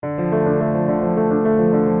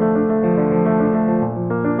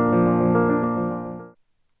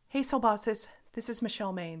Hey Soul Bosses, this is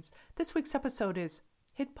Michelle Maines. This week's episode is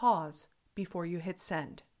Hit Pause Before You Hit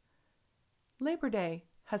Send. Labor Day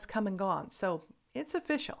has come and gone, so it's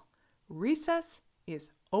official. Recess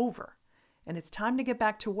is over, and it's time to get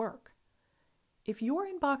back to work. If your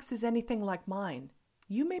inbox is anything like mine,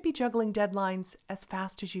 you may be juggling deadlines as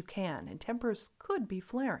fast as you can, and tempers could be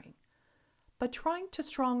flaring. But trying to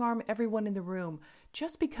strong-arm everyone in the room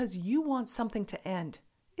just because you want something to end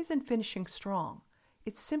isn't finishing strong.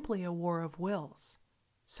 It's simply a war of wills.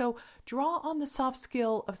 So draw on the soft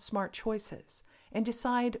skill of smart choices and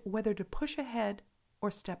decide whether to push ahead or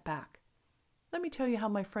step back. Let me tell you how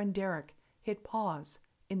my friend Derek hit pause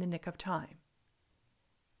in the nick of time.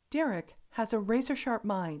 Derek has a razor-sharp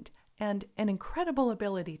mind and an incredible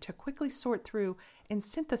ability to quickly sort through and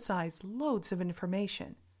synthesize loads of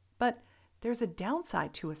information. But there's a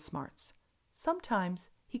downside to his smarts. Sometimes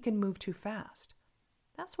he can move too fast.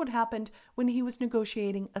 That's what happened when he was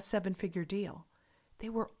negotiating a 7-figure deal. They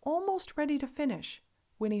were almost ready to finish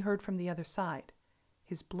when he heard from the other side.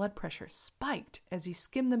 His blood pressure spiked as he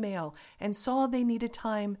skimmed the mail and saw they needed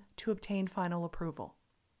time to obtain final approval.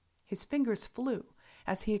 His fingers flew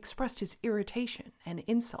as he expressed his irritation and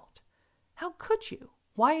insult. "How could you?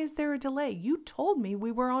 Why is there a delay? You told me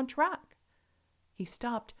we were on track." He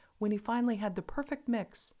stopped when he finally had the perfect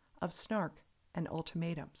mix of snark and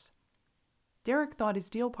ultimatums. Derek thought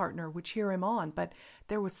his deal partner would cheer him on, but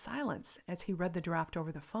there was silence as he read the draft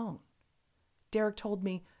over the phone. Derek told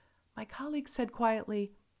me, "My colleague said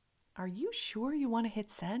quietly, 'Are you sure you want to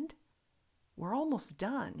hit send? We're almost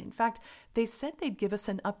done. In fact, they said they'd give us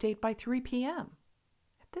an update by 3 p.m.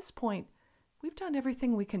 At this point, we've done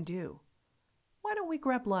everything we can do. Why don't we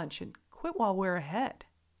grab lunch and quit while we're ahead?'"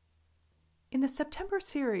 In the September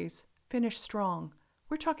series, Finish Strong,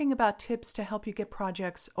 we're talking about tips to help you get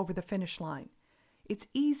projects over the finish line. It's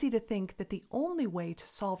easy to think that the only way to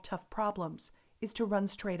solve tough problems is to run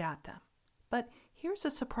straight at them. But here's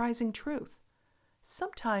a surprising truth.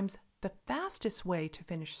 Sometimes the fastest way to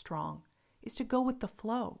finish strong is to go with the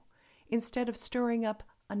flow instead of stirring up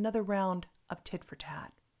another round of tit for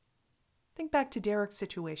tat. Think back to Derek's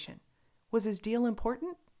situation. Was his deal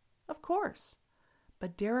important? Of course.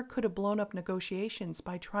 But Derek could have blown up negotiations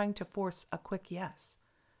by trying to force a quick yes.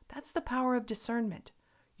 That's the power of discernment.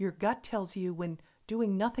 Your gut tells you when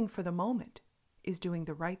doing nothing for the moment is doing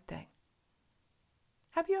the right thing.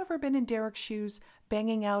 Have you ever been in Derek's shoes,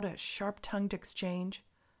 banging out a sharp-tongued exchange?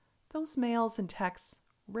 Those mails and texts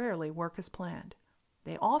rarely work as planned.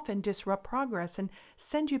 They often disrupt progress and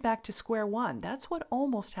send you back to square one. That's what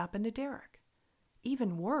almost happened to Derek.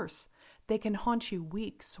 Even worse, they can haunt you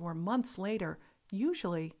weeks or months later,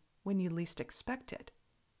 usually when you least expect it.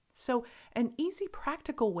 So an easy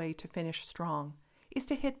practical way to finish strong is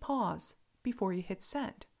to hit pause before you hit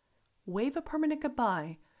send. Wave a permanent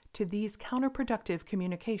goodbye to these counterproductive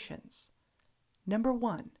communications. Number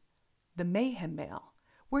 1, the mayhem mail,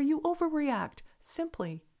 where you overreact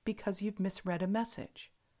simply because you've misread a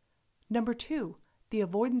message. Number 2, the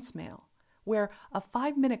avoidance mail, where a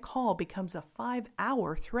 5-minute call becomes a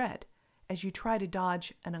 5-hour thread as you try to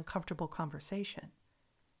dodge an uncomfortable conversation.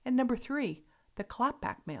 And number 3, the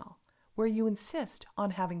clapback mail, where you insist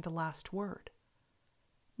on having the last word.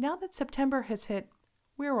 Now that September has hit,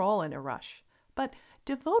 we're all in a rush, but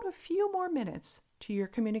devote a few more minutes to your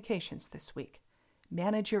communications this week.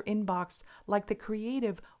 Manage your inbox like the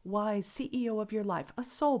creative, wise CEO of your life, a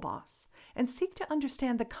soul boss, and seek to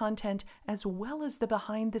understand the content as well as the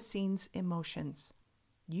behind-the-scenes emotions.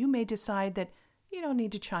 You may decide that you don't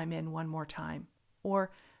need to chime in one more time, or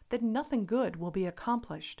that nothing good will be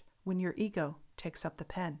accomplished when your ego takes up the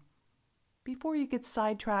pen. Before you get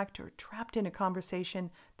sidetracked or trapped in a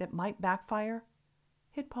conversation that might backfire,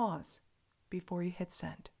 hit pause before you hit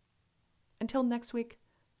send. Until next week,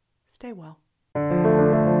 stay well.